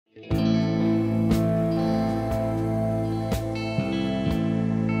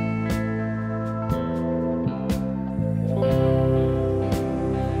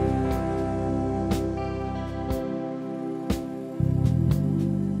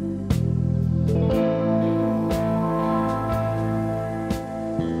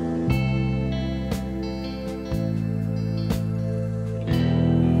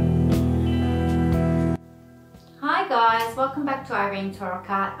welcome back to Irene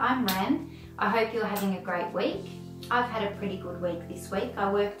Torocart. I'm Ren. I hope you're having a great week. I've had a pretty good week this week.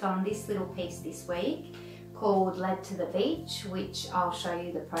 I worked on this little piece this week called Led to the Beach, which I'll show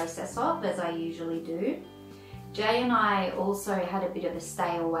you the process of as I usually do. Jay and I also had a bit of a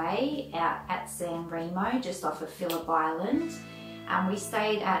stay away out at San Remo, just off of Phillip Island. We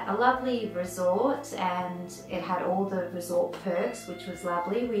stayed at a lovely resort and it had all the resort perks, which was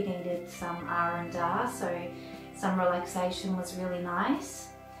lovely. We needed some R&R, so some relaxation was really nice.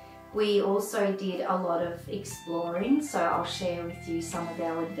 We also did a lot of exploring, so I'll share with you some of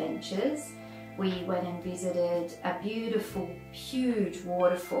our adventures. We went and visited a beautiful, huge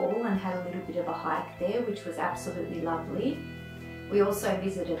waterfall and had a little bit of a hike there, which was absolutely lovely. We also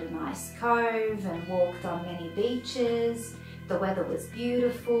visited a nice cove and walked on many beaches. The weather was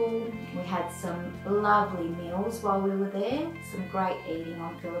beautiful. We had some lovely meals while we were there. Some great eating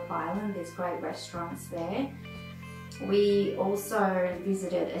on Phillip Island. There's great restaurants there. We also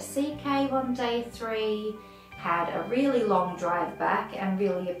visited a sea cave on day 3, had a really long drive back and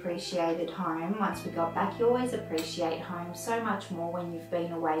really appreciated home. Once we got back, you always appreciate home so much more when you've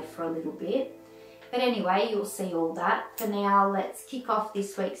been away for a little bit. But anyway, you'll see all that. For now, let's kick off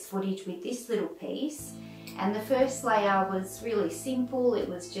this week's footage with this little piece. And the first layer was really simple. It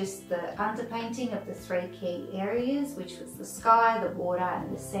was just the underpainting of the 3 key areas, which was the sky, the water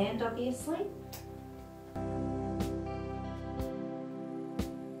and the sand, obviously.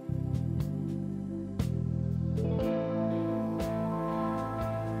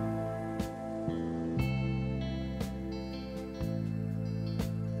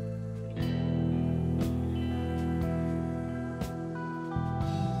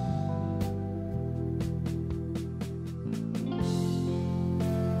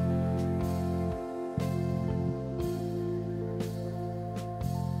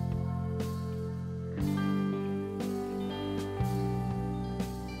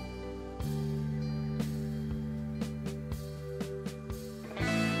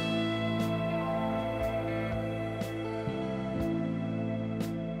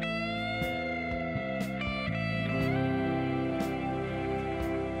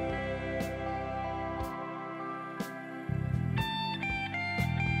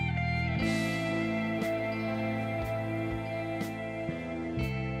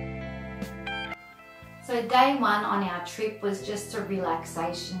 So day 1 on our trip was just a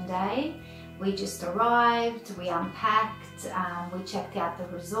relaxation day. We just arrived, we unpacked, we checked out the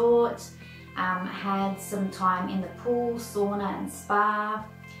resort, had some time in the pool, sauna and spa,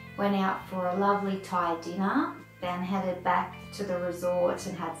 went out for a lovely Thai dinner, then headed back to the resort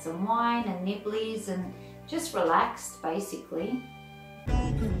and had some wine and nibblies and just relaxed basically.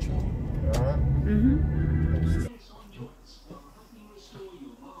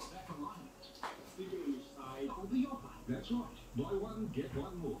 That's right. Buy one, get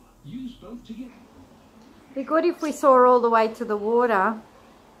one more. Use both together. Be good if we saw all the way to the water.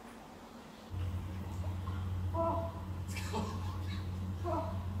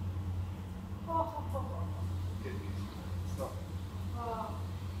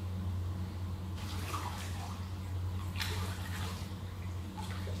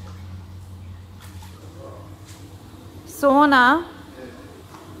 Sauna.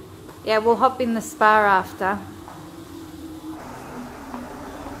 Yeah, we'll hop in the spa after.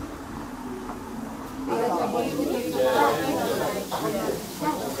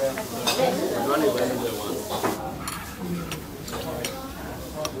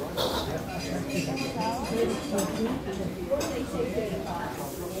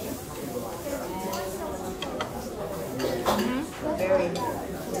 Very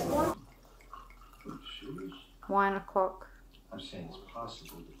 1 o'clock. I'm saying it's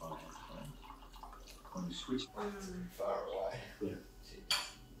possible to buy it when you switch far away. Yeah.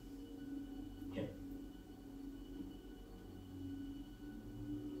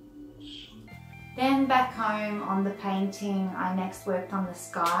 Then back home on the painting, I next worked on the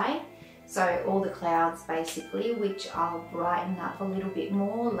sky. So all the clouds basically, which I'll brighten up a little bit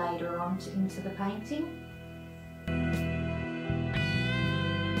more later on into the painting.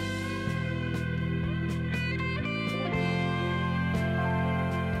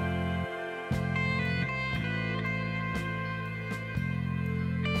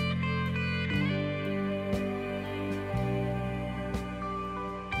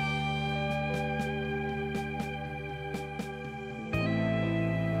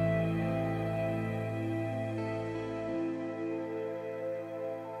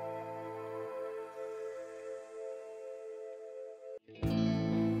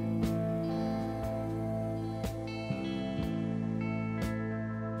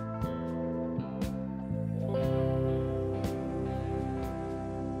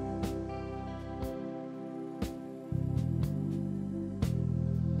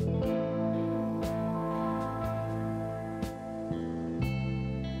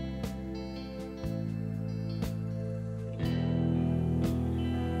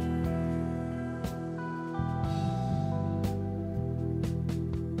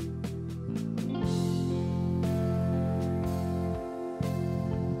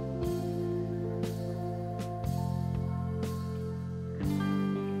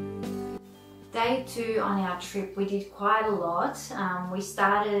 Day 2 on our trip, we did quite a lot. We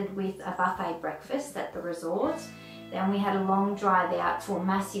started with a buffet breakfast at the resort. Then we had a long drive out to a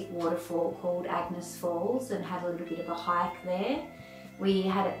massive waterfall called Agnes Falls and had a little bit of a hike there. We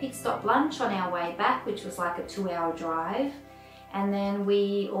had a pit stop lunch on our way back, which was like a 2-hour drive. And then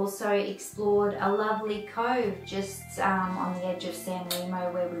we also explored a lovely cove just on the edge of San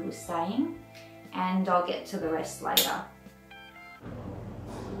Remo where we were staying. And I'll get to the rest later.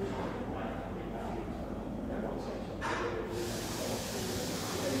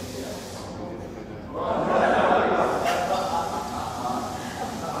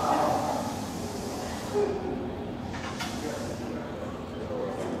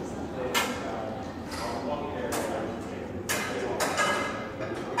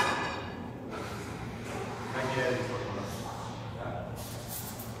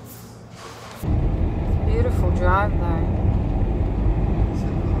 Beautiful drive though.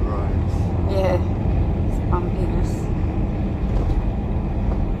 Yeah, it's bumpiness.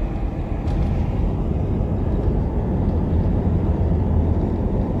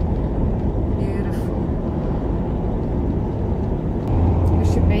 Beautiful. We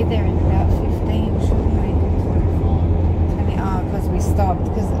should be there in about 15, shouldn't we? 20, oh, because we stopped,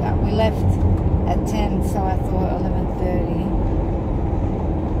 because we left at 10, so I thought 11:30.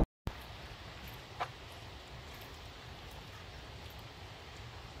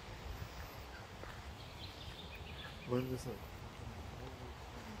 When is it?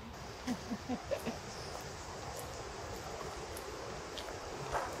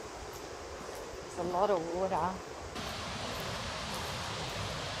 It's a lot of water.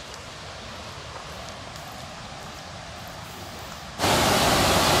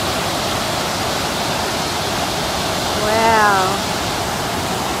 Wow.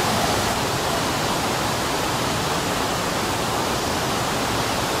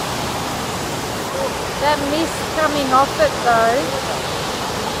 That mist coming off it though,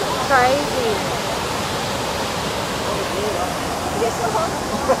 crazy.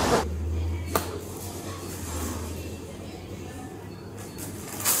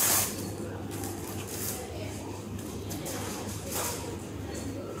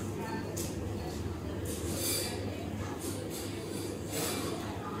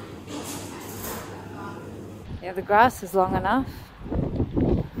 Yeah, the grass is long enough.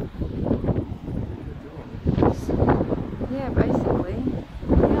 Yeah, basically.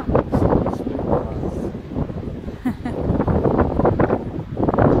 Yeah.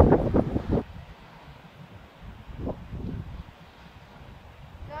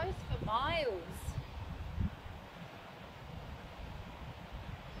 Goes for miles.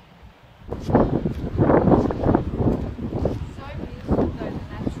 So beautiful though, the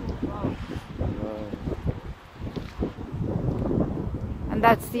natural rock. And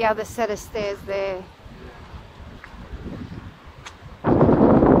that's the other set of stairs there.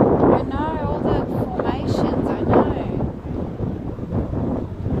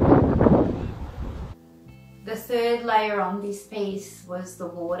 The third layer on this piece was the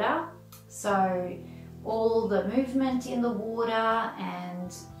water. So all the movement in the water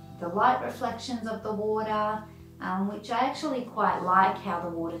and the light reflections of the water, which I actually quite like how the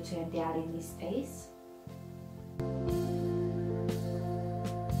water turned out in this piece.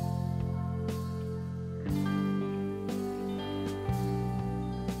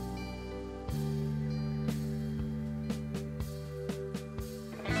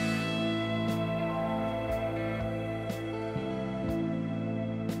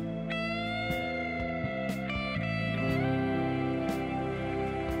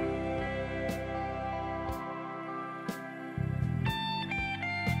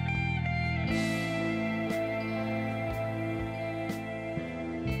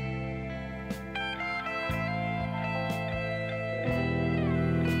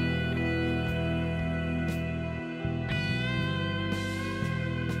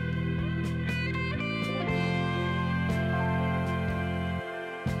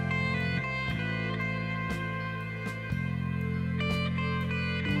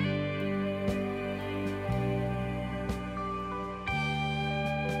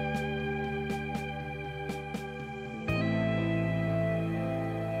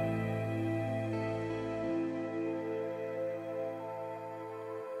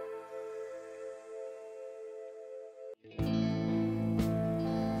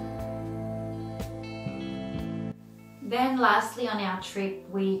 Then lastly on our trip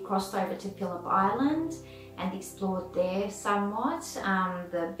we crossed over to Phillip Island and explored there somewhat.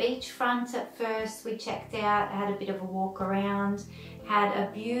 The beachfront at first we checked out, had a bit of a walk around. had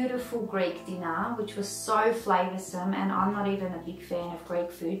a beautiful Greek dinner, which was so flavoursome, and I'm not even a big fan of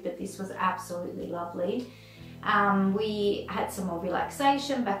Greek food, but this was absolutely lovely. We had some more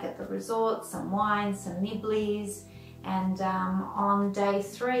relaxation back at the resort, some wine, some nibblies, and on day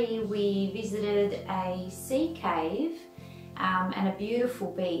 3 we visited a sea cave and a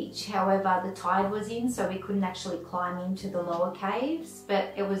beautiful beach. However, the tide was in, so we couldn't actually climb into the lower caves,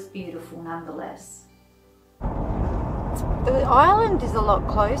 but it was beautiful nonetheless. The island is a lot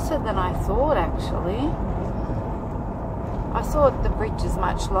closer than I thought, actually. I thought the bridge is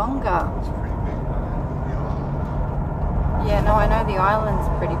much longer. Yeah, no, I know the island's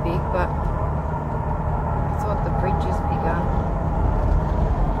pretty big, but I thought the bridge is bigger.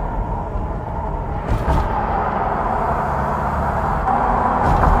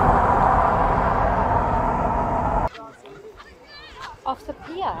 Off the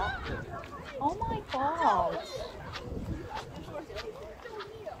pier? Oh my god.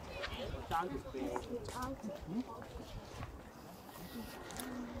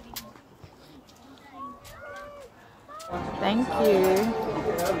 Thank you.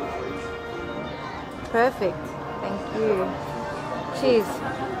 Perfect. Thank you. Cheers.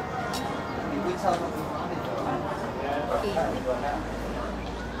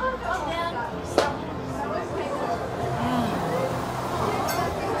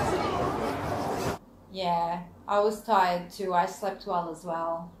 Yeah, I was tired too. I slept well as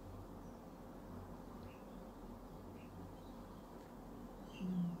well.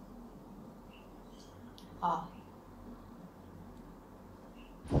 Oh.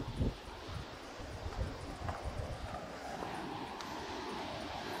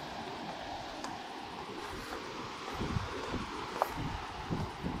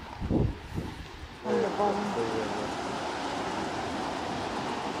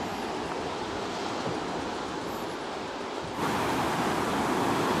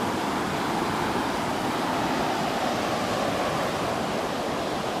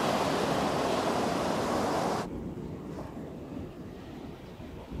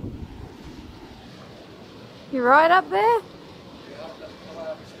 You right up there?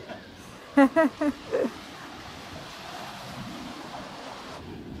 I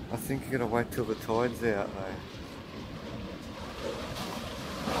think you're gonna wait till the tide's out, though.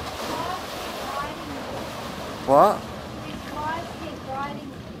 What?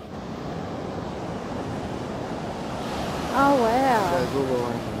 Oh wow. Goes all the way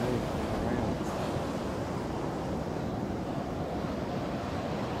underneath.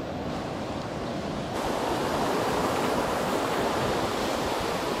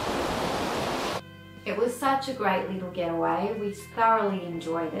 It was such a great little getaway. We thoroughly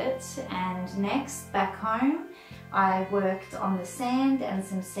enjoyed it. And next, back home, I worked on the sand and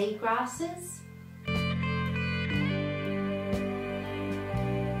some seagrasses.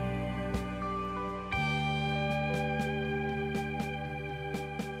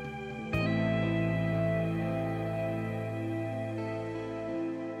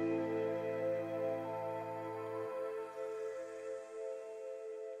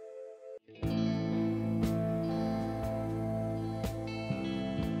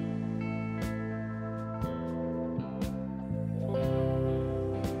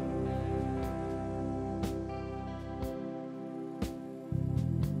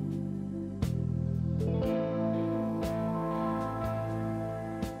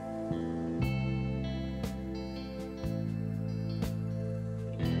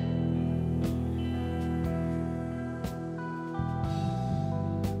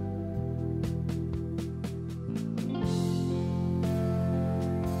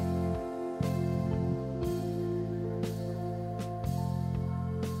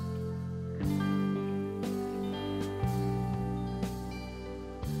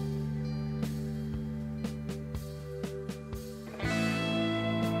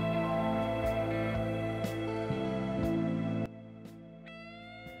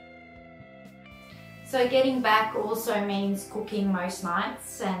 So getting back also means cooking most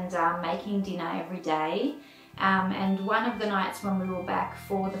nights and making dinner every day. And one of the nights when we were back,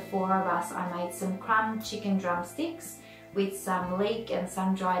 for the 4 of us, I made some crumbed chicken drumsticks with some leek and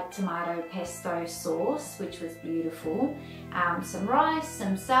sun-dried tomato pesto sauce, which was beautiful. Some rice,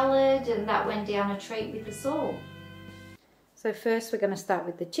 some salad, and that went down a treat with us all. So first we're going to start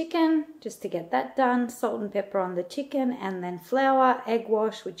with the chicken, just to get that done. Salt and pepper on the chicken, and then flour, egg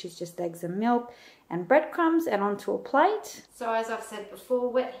wash, which is just eggs and milk, and breadcrumbs, and onto a plate. So as I've said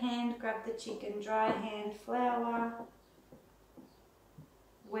before, wet hand, grab the chicken, dry hand, flour,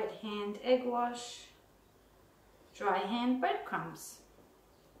 wet hand, egg wash, dry hand, breadcrumbs.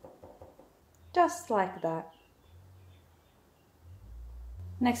 Just like that.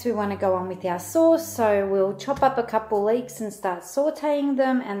 Next we want to go on with our sauce, so we'll chop up a couple leeks and start sauteing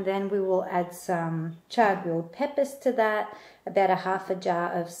them, and then we will add some charred grilled peppers to that, about a half a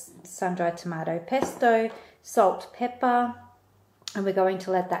jar of sun-dried tomato pesto, salt, pepper, and we're going to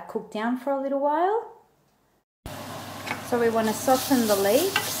let that cook down for a little while. So we want to soften the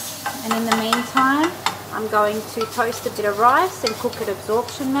leeks, and in the meantime I'm going to toast a bit of rice and cook it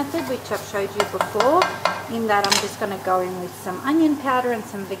absorption method, which I've showed you before. In that I'm just going to go in with some onion powder and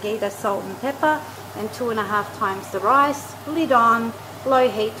some Vegeta salt and pepper, and 2.5 times the rice, lid on, low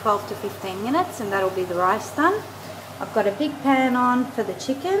heat 12 to 15 minutes, and that'll be the rice done. I've got a big pan on for the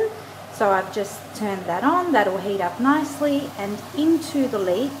chicken, so I've just turned that on. That'll heat up nicely, and into the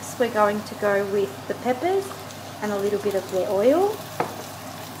leeks we're going to go with the peppers and a little bit of the oil.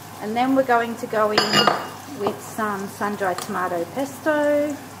 And then we're going to go in with some sun-dried tomato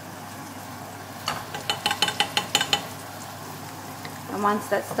pesto. And once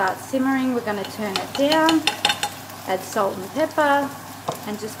that starts simmering, we're going to turn it down, add salt and pepper,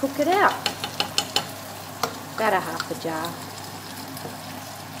 and just cook it out. About a half a jar.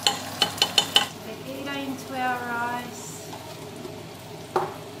 Vegeta into our rice.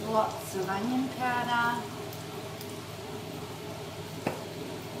 Lots of onion powder.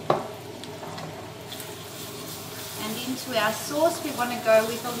 And into our sauce we want to go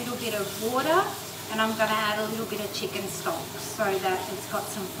with a little bit of water, and I'm going to add a little bit of chicken stock so that it's got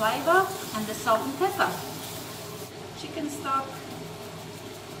some flavour, and the salt and pepper. Chicken stock.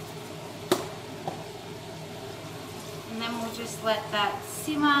 And then we'll just let that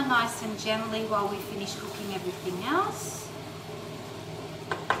simmer nice and gently while we finish cooking everything else.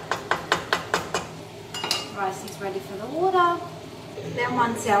 Rice is ready for the water. Then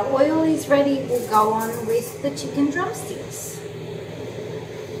once our oil is ready, we'll go on with the chicken drumsticks.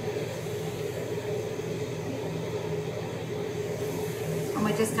 And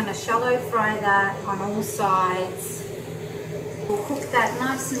we're just going to shallow fry that on all sides. We'll cook that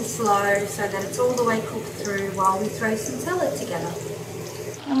nice and slow so that it's all the way cooked through while we throw some salad together.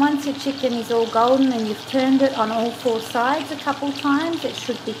 And once your chicken is all golden and you've turned it on all 4 sides a couple times, it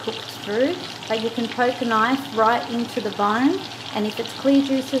should be cooked through. But you can poke a knife right into the bone, and if it's clear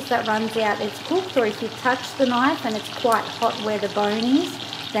juices that runs out, it's cooked. Or if you touch the knife and it's quite hot where the bone is,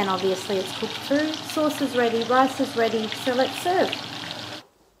 then obviously it's cooked through. Sauce is ready, rice is ready, so let's serve.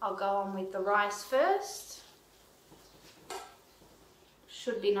 I'll go on with the rice first.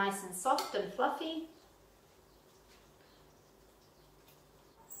 Should be nice and soft and fluffy.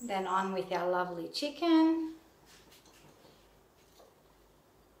 Then on with our lovely chicken.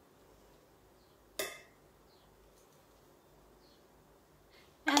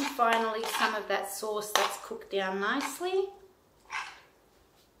 And finally some of that sauce that's cooked down nicely.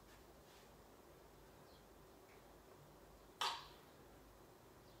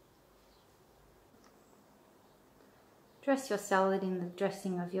 Dress your salad in the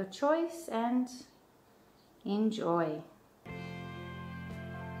dressing of your choice and enjoy.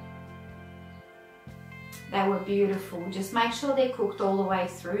 They were beautiful. Just make sure they're cooked all the way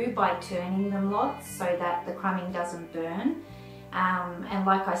through by turning them lots so that the crumbing doesn't burn. And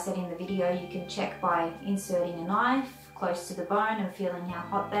like I said in the video, you can check by inserting a knife close to the bone and feeling how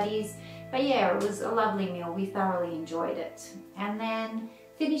hot that is. But yeah, it was a lovely meal. We thoroughly enjoyed it. And then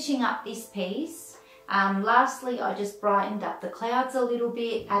finishing up this piece, lastly I just brightened up the clouds a little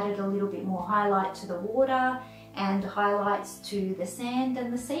bit, added a little bit more highlight to the water and highlights to the sand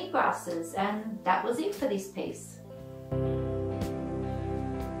and the seagrasses, and that was it for this piece.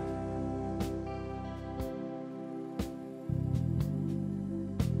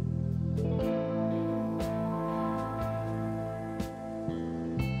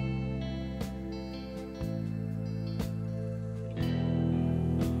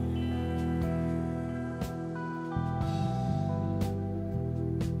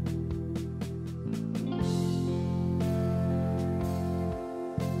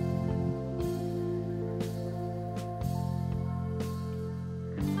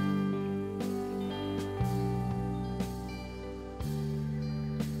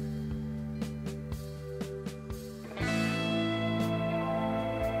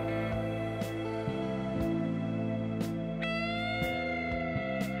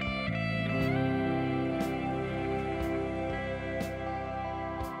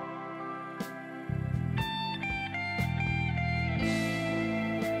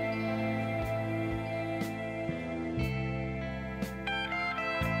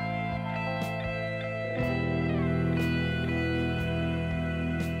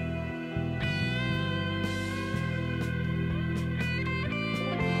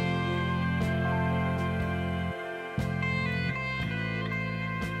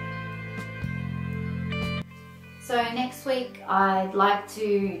 So next week I'd like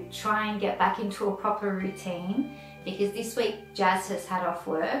to try and get back into a proper routine, because this week Jazz has had off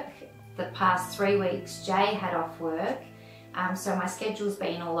work. The past 3 weeks Jay had off work. So my schedule's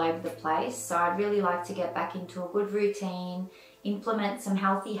been all over the place. So I'd really like to get back into a good routine, implement some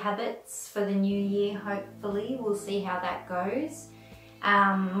healthy habits for the new year, hopefully. We'll see how that goes.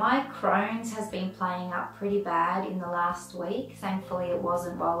 My Crohn's has been playing up pretty bad in the last week. Thankfully it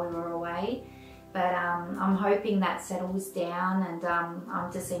wasn't while we were away. But I'm hoping that settles down, and I'm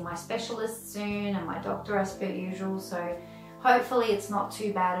to see my specialist soon and my doctor as per usual. So hopefully it's not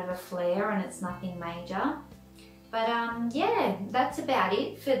too bad of a flare and it's nothing major. But yeah, that's about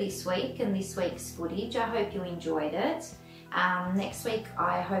it for this week and this week's footage. I hope you enjoyed it. Next week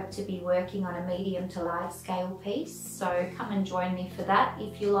I hope to be working on a medium to large scale piece, so come and join me for that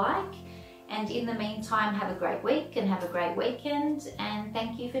if you like. And in the meantime, have a great week and have a great weekend, and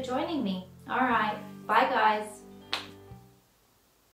thank you for joining me. Alright, bye guys.